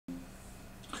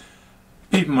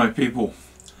People, my people,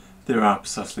 there are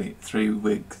precisely 2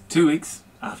 weeks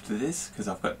after this, because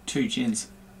I've got 2 gins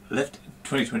left in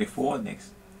 2024, next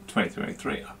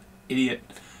 2023. I'm an idiot.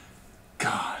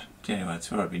 God, January,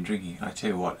 that's what I've been drinking. I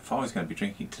tell you what, if I was going to be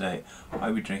drinking today, I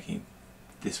would be drinking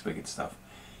this wicked stuff.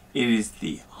 It is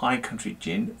the High Country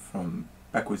Gin from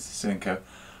Backwoods Simcoe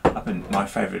up in my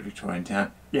favourite Victorian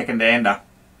town, Yackandandah.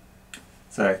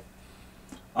 So,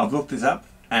 I've looked this up,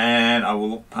 and I will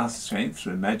look past the screen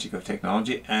through the magic of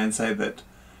technology and say that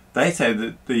they say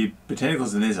that the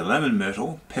botanicals in this are lemon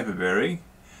myrtle, pepperberry,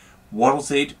 wattle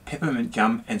seed, peppermint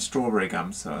gum, and strawberry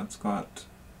gum. So it's got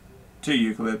 2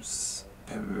 eucalypts,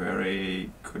 pepperberry,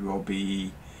 could well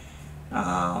be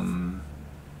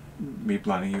me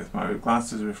blinding you with my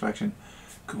glasses reflection,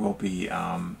 could well be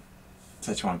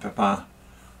Szechuan pepper,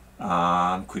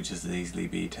 could just as easily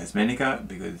be Tasmanica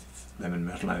because lemon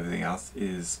myrtle and everything else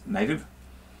is native.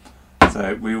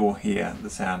 So we will hear the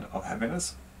sound of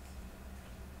happiness.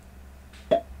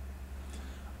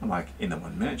 I'm like in the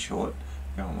 1 minute short.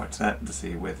 Go and watch that to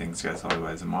see where things go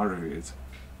sideways in my reviews.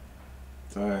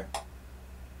 So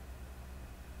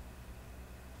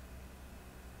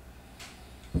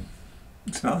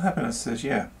smell happiness says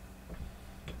yeah.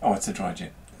 Oh, it's a dry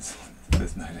gin.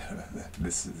 There's no doubt about that.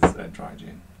 This is a dry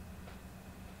gin.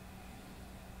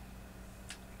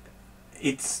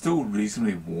 It's still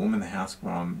reasonably warm in the house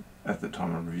where I'm at the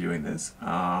time I'm reviewing this,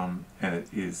 and it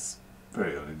is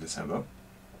very early December.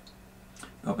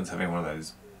 Melbourne's having one of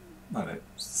those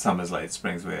summers, late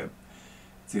springs where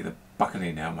it's either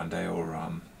bucketing down one day or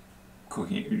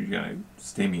cooking you,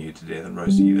 steaming you to death and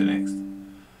roasting you the next.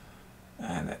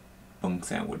 And that boom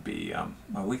sound would be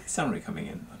my weekly summary coming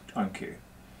in on cue.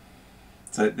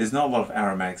 So there's not a lot of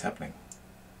aromatics happening.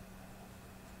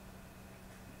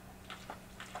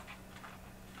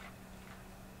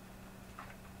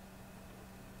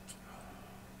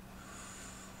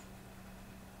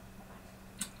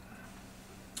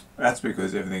 That's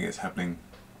because everything is happening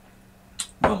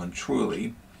well and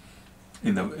truly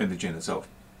in the gin itself.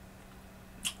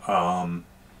 And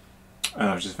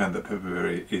I've just found that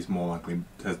pepperberry is more likely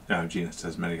genus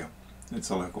Tasmanica. It's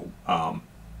a local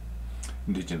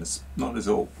indigenous, not at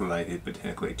all related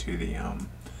botanically to the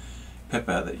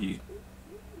pepper that you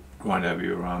grind over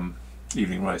your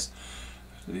evening roast.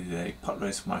 I did a pot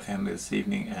roast for my family this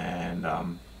evening,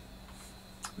 and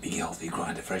big healthy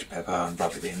grind of fresh pepper and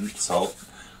rub it in, salt,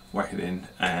 whack it in,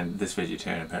 and this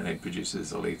vegetarian apparently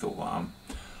produces a lethal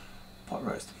pot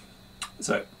roast.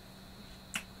 So,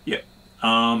 yeah,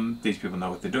 these people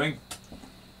know what they're doing.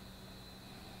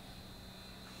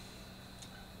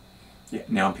 Yeah,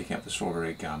 now I'm picking up the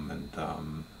strawberry gum, and I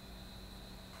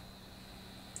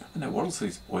know wattle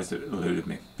seeds always eluded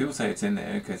me. People say it's in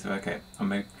there, okay, so okay, I'm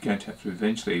going to have to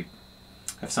eventually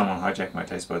have someone hijack my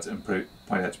taste buds and point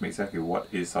out to me exactly what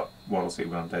is wattle seed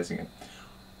when I'm tasting it.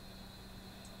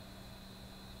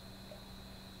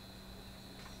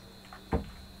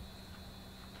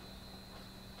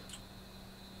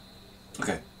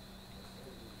 Okay,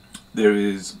 there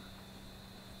is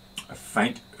a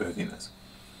faint earthiness.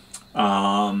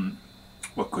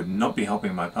 What could not be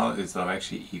helping my palate is that I've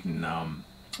actually eaten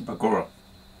bakora,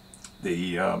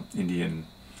 the Indian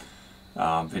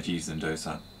veggies and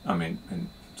dosa. I mean,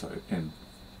 in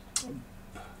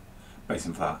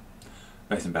basin flour,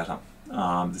 basin batter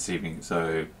this evening.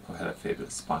 So I've had a fair bit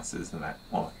of spices and that.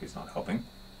 Well, it's not helping.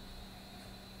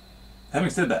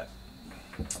 Having said that,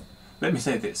 let me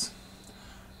say this.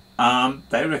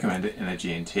 They recommend it in a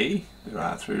G&T. There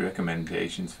are 3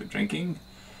 recommendations for drinking.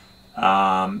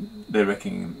 They're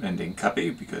recommending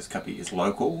Cuppy because Cuppy is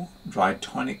local, dried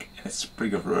tonic and a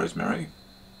sprig of rosemary.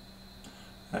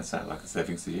 That sounds like a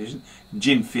saving suggestion.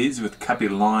 Gin fizz with Cuppy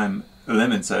lime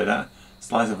lemon soda,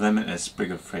 slice of lemon and a sprig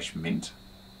of fresh mint.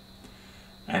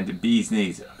 And bee's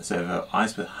knees serve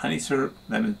ice with honey syrup,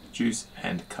 lemon juice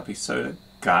and Cuppy soda,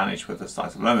 garnished with a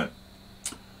slice of lemon.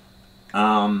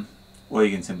 Or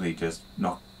you can simply just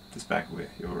knock this back with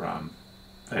your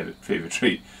favourite fever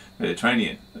treat,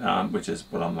 Mediterranean, which is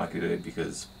what I'm likely to do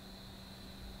because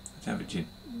I don't have a gin.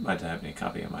 I don't have any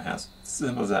Cuppy in my house.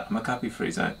 Simple as that. I'm a Cuppy free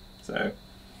zone. So,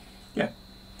 yeah.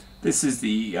 This is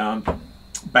the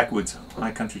Backwoods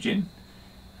High Country Gin.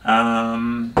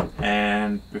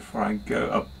 And before I go,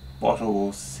 a bottle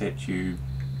will set you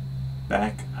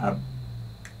back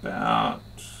about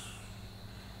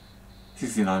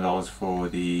 $69 for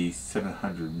the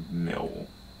 700ml,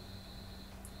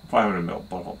 500ml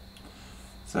bottle.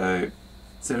 So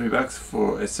 $70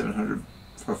 for a 700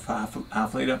 for a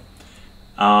half litre.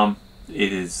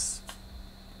 It is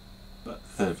the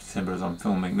 3rd of December as I'm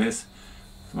filming this.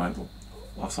 My little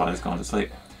offside has gone to sleep.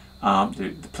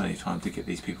 There's plenty of time to get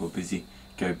these people busy.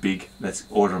 Go big. Let's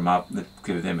order them up. Let's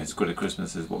give them as good a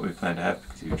Christmas as what we plan to have.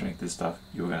 Because if you drink this stuff,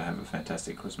 you're going to have a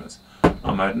fantastic Christmas.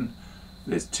 I'm Odin.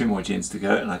 There's 2 more gins to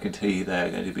go, and I can tell you they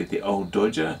are going to be the Old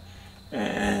Dodger.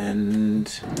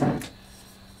 And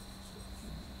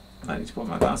I need to put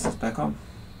my glasses back on.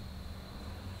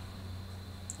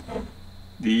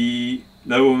 The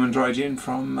Nobleman Dry Gin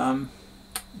from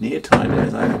Near Time,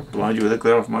 as I blind you with a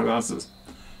glare off my glasses.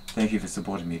 Thank you for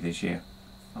supporting me this year.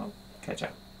 I'll catch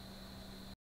up.